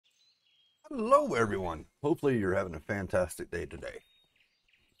Hello everyone. Hopefully you're having a fantastic day today.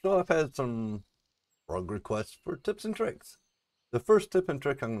 So I've had some rug requests for tips and tricks. The first tip and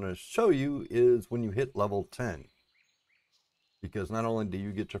trick I'm going to show you is when you hit level 10. Because not only do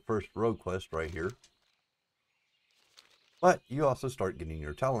you get your first rogue quest right here, but you also start getting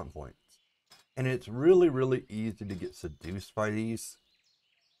your talent points. And it's really easy to get seduced by these.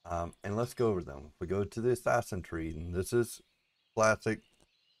 And let's go over them. If we go to the assassin tree, and this is classic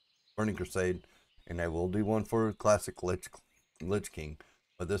Burning Crusade, and I will do one for classic Lich King,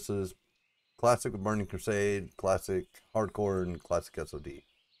 but this is classic with Burning Crusade, classic hardcore, and classic SOD.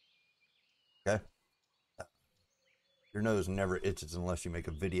 Okay, your nose never itches unless you make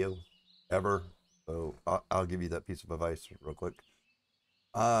a video, ever. So I'll give you that piece of advice real quick.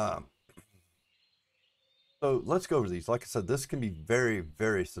 Um, so let's go over these. Like I said, this can be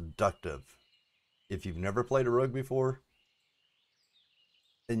very seductive if you've never played a rogue before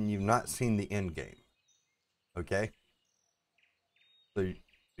and you've not seen the end game. Okay, so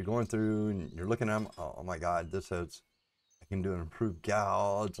you're going through and you're looking at them. Oh my God, this has, I can do an improved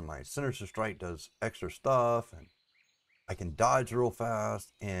gouge, and my sinister strike does extra stuff, and I can dodge real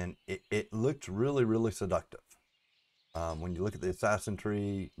fast, and it looks really seductive. When you look at the assassin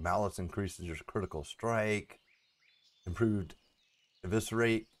tree, malice increases your critical strike, improved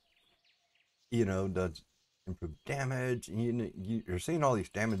eviscerate, does improved damage. You're seeing all these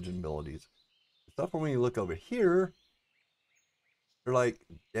damage abilities. Except for when you look over here, they're like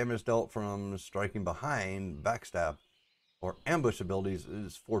damage dealt from striking behind, backstab, or ambush abilities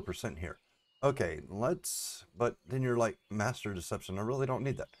is 4% here. Okay, but then you're like, master deception, I really don't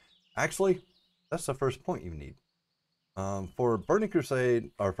need that. Actually, that's the first point you need. For Burning Crusade,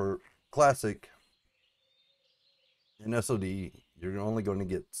 or for Classic in SOD, you're only going to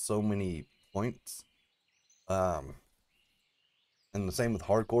get so many points. And the same with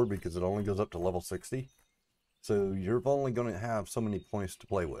Hardcore, because it only goes up to level 60. So you're only going to have so many points to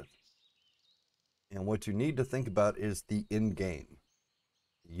play with. And what you need to think about is the end game.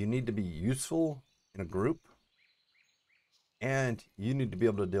 You need to be useful in a group, and you need to be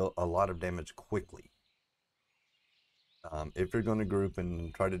able to deal a lot of damage quickly. If you're going to group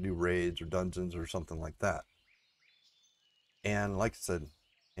and try to do raids or dungeons or something like that. And like I said,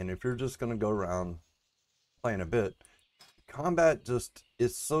 and if you're just going to go around playing a bit, combat just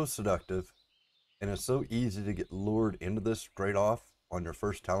is so seductive, and it's so easy to get lured into this straight off on your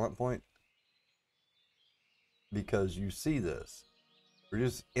first talent point, because you see this.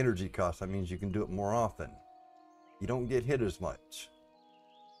 Reduce energy cost, that means you can do it more often. You don't get hit as much.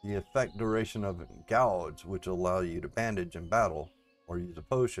 The effect duration of gouge, which will allow you to bandage in battle or use a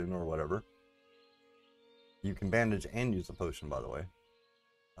potion or whatever. You can bandage and use a potion, by the way.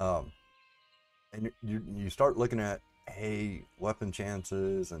 And you start looking at, hey, weapon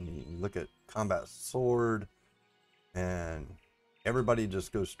chances, and you look at combat sword, and everybody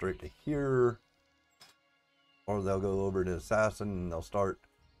just goes straight to here, or they'll go over to assassin and they'll start,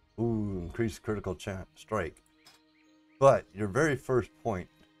 increase critical strike. But your very first point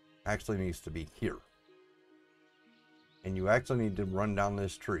actually needs to be here, and you actually need to run down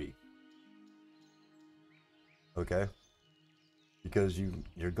this tree, okay? Because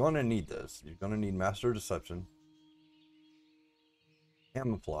you're going to need this. You're going to need master deception,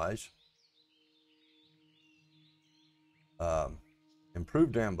 camouflage,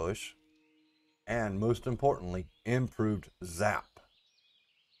 improved ambush, and most importantly, improved zap.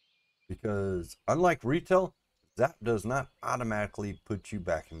 Because unlike retail, zap does not automatically put you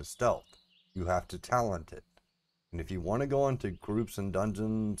back into stealth. You have to talent it. And if you want to go into groups and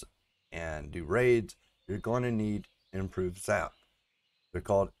dungeons and do raids, you're going to need improved zap.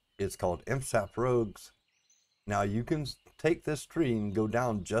 It's called Imp Sap Rogues. Now you can take this tree and go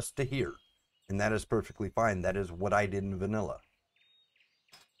down just to here, and that is perfectly fine. That is what I did in vanilla.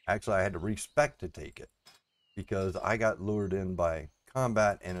 Actually, I had to respec to take it, because I got lured in by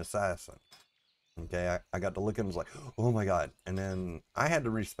combat and assassin. Okay, I got to look and was like, oh my God. And then I had to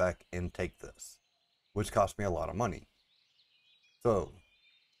respec and take this, which cost me a lot of money. So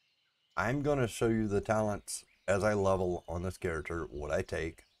I'm going to show you the talents as I level on this character, what I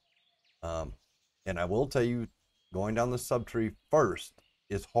take. And I will tell you, going down the subtree first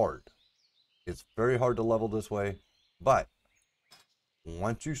is hard. It's very hard to level this way, but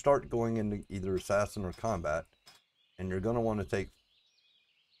once you start going into either assassin or combat, and you're going to want to take,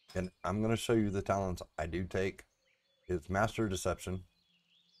 and I'm going to show you the talents I do take. It's master deception.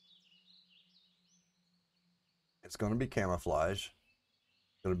 It's going to be camouflage.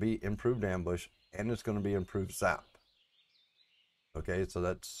 It's going to be improved ambush, and it's going to be improved zap. Okay, so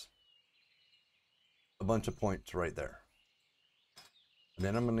that's a bunch of points right there.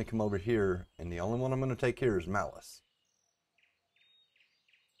 Then I'm going to come over here, and the only one I'm going to take here is Malice.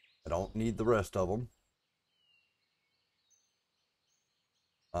 I don't need the rest of them.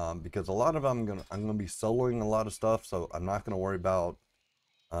 Because a lot of them I'm gonna be soloing a lot of stuff, so I'm not gonna worry about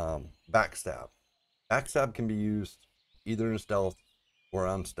backstab. Backstab can be used either in stealth or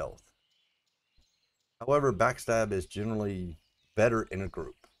unstealth. However, backstab is generally better in a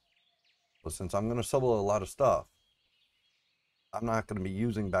group. But since I'm gonna solo a lot of stuff, I'm not gonna be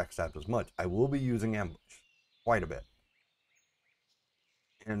using backstab as much. I will be using ambush quite a bit.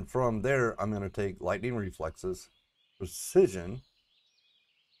 And from there, I'm gonna take lightning reflexes, precision.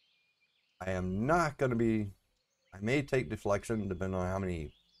 I am not gonna be. I may take deflection depending on how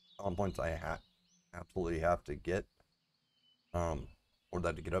many points I absolutely have to get, or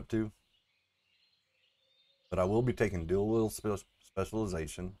that to get up to. But I will be taking dual wield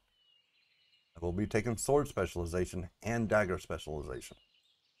specialization. I will be taking sword specialization and dagger specialization.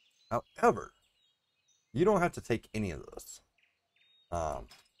 However, you don't have to take any of this.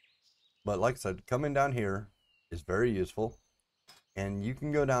 But like I said, coming down here is very useful. And you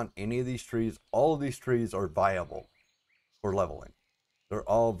can go down any of these trees. All of these trees are viable for leveling. They're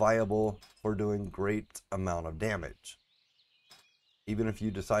all viable for doing great amount of damage. Even if you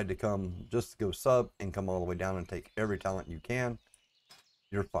decide to come, just go sub and come all the way down and take every talent you can,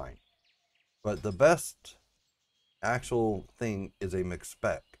 you're fine. But the best actual thing is a mixed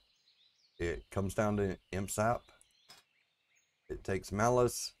spec. It comes down to Imp Sap. It takes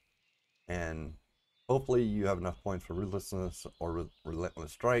Malice, and hopefully you have enough points for Ruthlessness or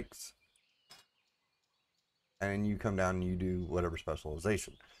Relentless Strikes. And you come down and you do whatever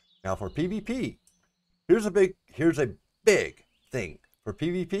specialization. Now for PvP, here's a big thing. For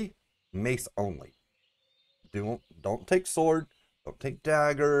PvP, mace only. Don't take sword, don't take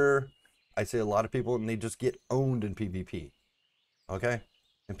dagger. I see a lot of people and they just get owned in PvP. Okay?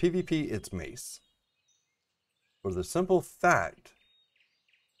 In PvP, it's mace. For the simple fact,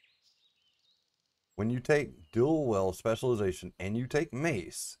 when you take dual wield specialization and you take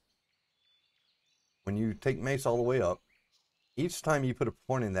mace, when you take mace all the way up, each time you put a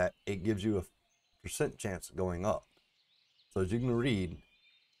point in that, it gives you a % chance of going up. So as you can read,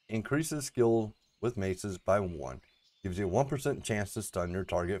 increases skill with maces by 1. Gives you a 1% chance to stun your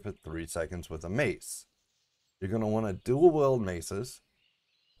target for 3 seconds with a mace. You're going to want to dual wield maces.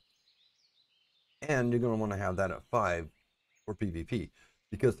 And you're going to want to have that at 5 for PvP.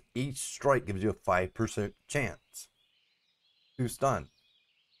 Because each strike gives you a 5% chance to stun.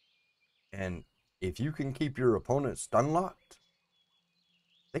 And if you can keep your opponent stun locked,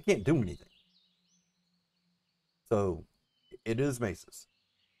 they can't do anything. So it is maces.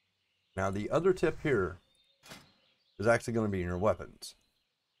 Now the other tip here is actually going to be in your weapons.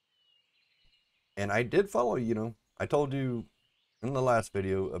 And I did follow, I told you in the last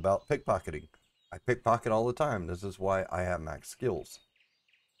video about pickpocketing. I pickpocket all the time. This is why I have max skills.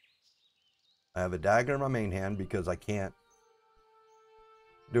 I have a dagger in my main hand because I can't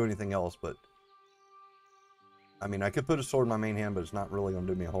do anything else, but I mean, I could put a sword in my main hand, but it's not really going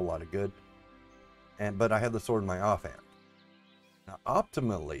to do me a whole lot of good. But I have the sword in my offhand. Now,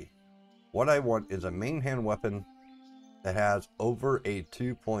 optimally, what I want is a main hand weapon that has over a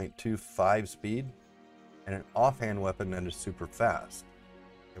 2.25 speed and an offhand weapon that is super fast.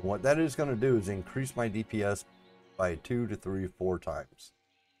 And what that is going to do is increase my DPS by 2 to 3 or 4 times.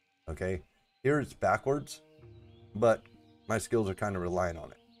 Okay, here it's backwards, but my skills are kind of relying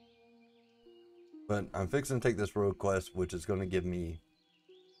on it. But I'm fixing to take this road quest, which is going to give me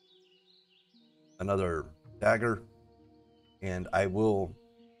another dagger, and I will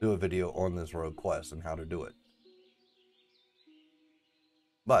do a video on this road quest and how to do it.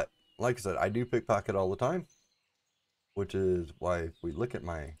 But like I said, I do pickpocket all the time, which is why if we look at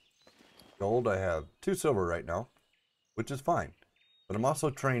my gold, I have 2 silver right now, which is fine. But I'm also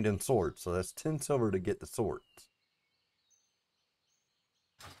trained in swords, so that's 10 silver to get the swords.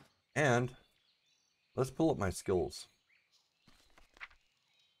 And let's pull up my skills.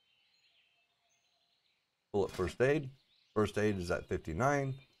 Pull up first aid. First aid is at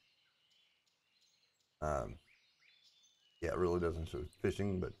 59. Yeah, it really doesn't show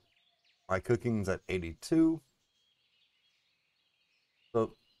fishing, but my cooking's at 82.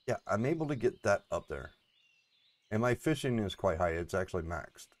 So yeah, I'm able to get that up there. And my fishing is quite high. It's actually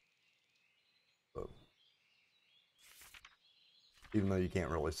maxed. So, even though you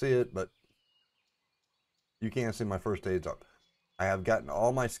can't really see it, but you can see my first aid's up. I have gotten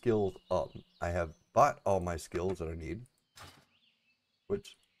all my skills up. I have bought all my skills that I need,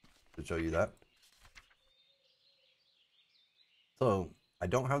 which should show you that. So I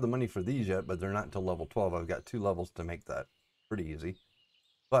don't have the money for these yet, but they're not until level 12. I've got 2 levels to make that pretty easy.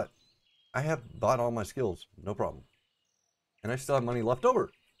 But I have bought all my skills, no problem. And I still have money left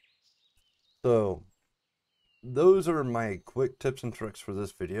over. So those are my quick tips and tricks for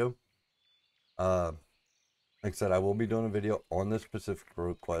this video. Uh, like I said, I will be doing a video on this specific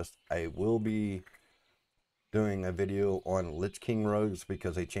request. I will be doing a video on Lich King rogues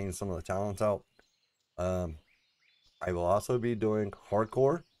because they changed some of the talents out. I will also be doing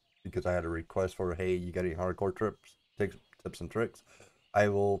hardcore because I had a request for, hey, you got any hardcore tips and tricks? I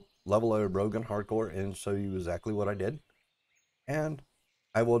will level a rogue in hardcore and show you exactly what I did. And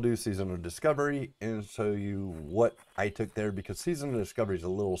I will do Season of Discovery and show you what I took there because Season of Discovery is a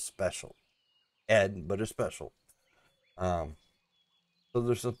little special. But it's special. So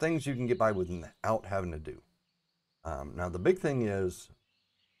there's some things you can get by without having to do. Now the big thing is,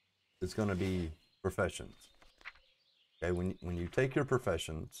 it's going to be professions. Okay, when you take your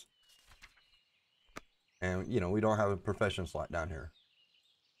professions, and we don't have a profession slot down here.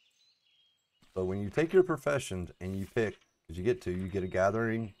 So when you take your professions and you pick, because you get a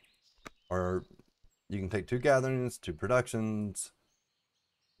gathering, or you can take 2 gatherings, 2 productions,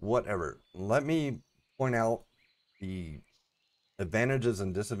 whatever. Let me point out the advantages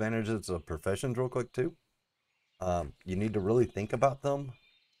and disadvantages of professions real quick too. You need to really think about them.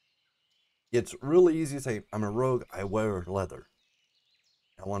 It's really easy to say, I'm a rogue, I wear leather.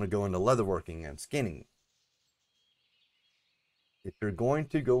 I want to go into leatherworking and skinning. If you're going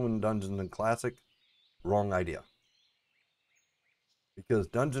to go in Dungeons and Classic, wrong idea. Because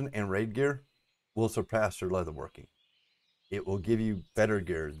dungeon and raid gear will surpass your leatherworking. It will give you better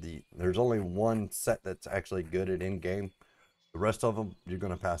gear. There's only one set that's actually good at in-game. The rest of them, you're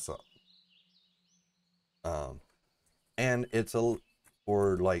going to pass up. And it's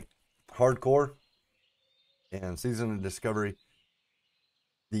for like hardcore and Season of Discovery.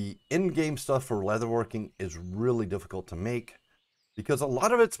 The in-game stuff for leatherworking is really difficult to make because a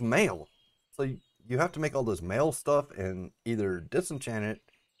lot of it's mail. So you have to make all this mail stuff and either disenchant it,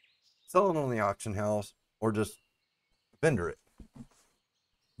 sell it on the auction house, or just vendor it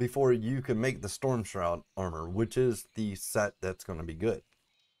before you can make the Storm Shroud armor, which is the set that's going to be good.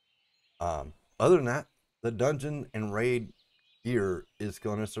 Other than that, the dungeon and raid gear is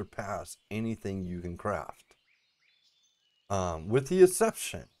going to surpass anything you can craft. With the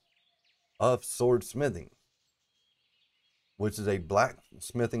exception of swordsmithing, which is a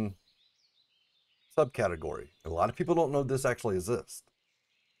blacksmithing subcategory. A lot of people don't know this actually exists.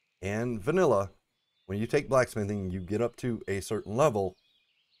 In vanilla, when you take blacksmithing, you get up to a certain level,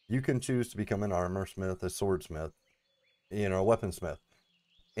 you can choose to become an armor smith, a swordsmith, a weaponsmith,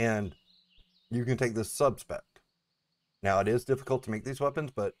 and you can take this subspec. Now, it is difficult to make these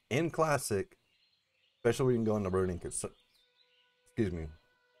weapons, but in Classic, especially when you go into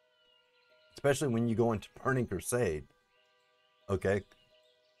especially when you go into Burning Crusade, okay,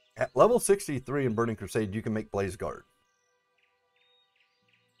 at level 63 in Burning Crusade, you can make Blaze Guard.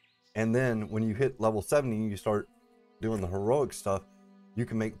 And then when you hit level 70, you start doing the heroic stuff, you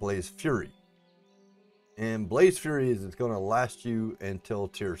can make Blaze Fury. And Blaze Fury is going to last you until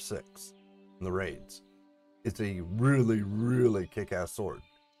tier 6 in the raids. It's a really, really kick-ass sword.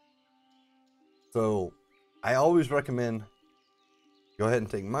 So I always recommend go ahead and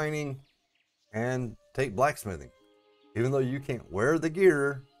take mining and take blacksmithing. Even though you can't wear the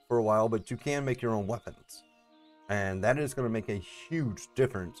gear for a while, but you can make your own weapons. And that is going to make a huge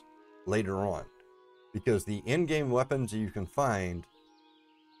difference later on. Because the in-game weapons you can find,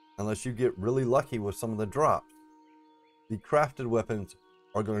 unless you get really lucky with some of the drops, the crafted weapons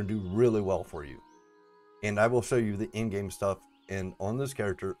are going to do really well for you. And I will show you the in-game stuff. And on this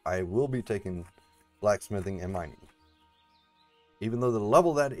character, I will be taking blacksmithing and mining. Even though the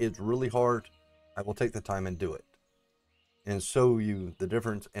level that is really hard, I will take the time and do it. And show you the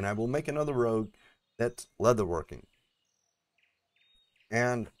difference. And I will make another rogue that's leatherworking.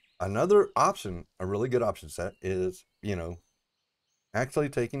 And another option, a really good option set is, actually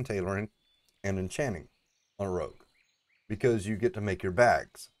taking tailoring and enchanting on a rogue. Because you get to make your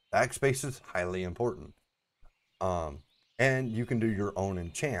bags. Bag space is highly important. And you can do your own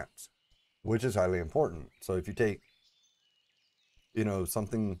enchants, which is highly important. So if you take,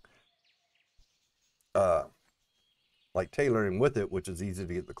 something like tailoring with it, which is easy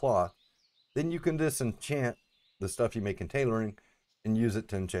to get the cloth, then you can disenchant the stuff you make in tailoring and use it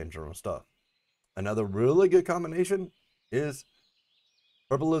to enchant your own stuff. Another really good combination is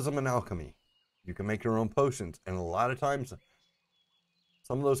herbalism and alchemy. You can make your own potions, and a lot of times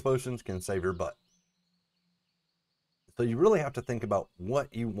some of those potions can save your butt. So you really have to think about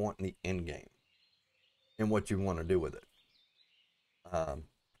what you want in the end game and what you want to do with it.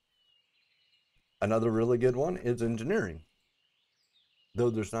 Another really good one is engineering. though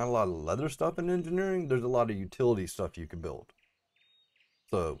there's not a lot of leather stuff in engineering, there's a lot of utility stuff you can build.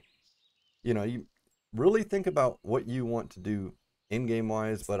 So, you really think about what you want to do in game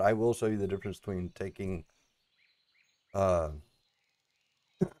wise, but I will show you the difference between taking uh,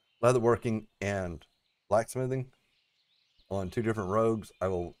 leatherworking and blacksmithing on two different rogues. I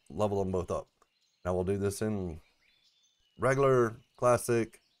will level them both up. And I will do this in regular,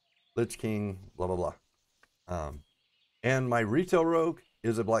 classic, Lich King, blah, blah, blah. And my retail rogue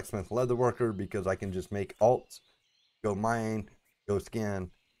is a blacksmith leatherworker because I can just make alts, go mine, go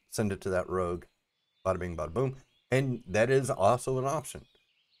scan, send it to that rogue, bada bing, bada boom. And that is also an option.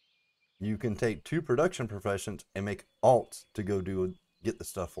 You can take two production professions and make alts to go get the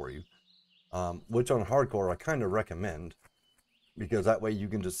stuff for you, which on hardcore I kind of recommend because that way you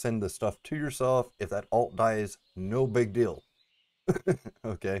can just send the stuff to yourself. If that alt dies, no big deal.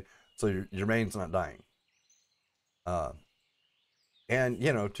 Okay, so your main's not dying. Uh, and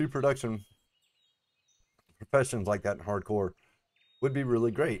two production professions like that in hardcore would be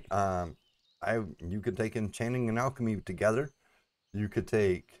really great. You could take enchanting and alchemy together. You could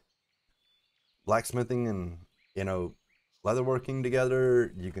take blacksmithing and leatherworking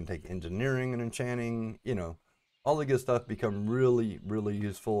together. You can take engineering and enchanting. All the good stuff become really, really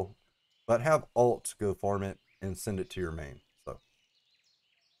useful. But have alts go farm it and send it to your main.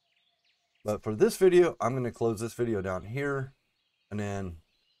 But for this video, I'm going to close this video down here, and then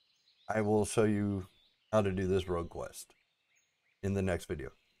I will show you how to do this rogue quest in the next video.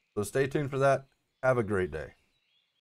 So stay tuned for that. Have a great day.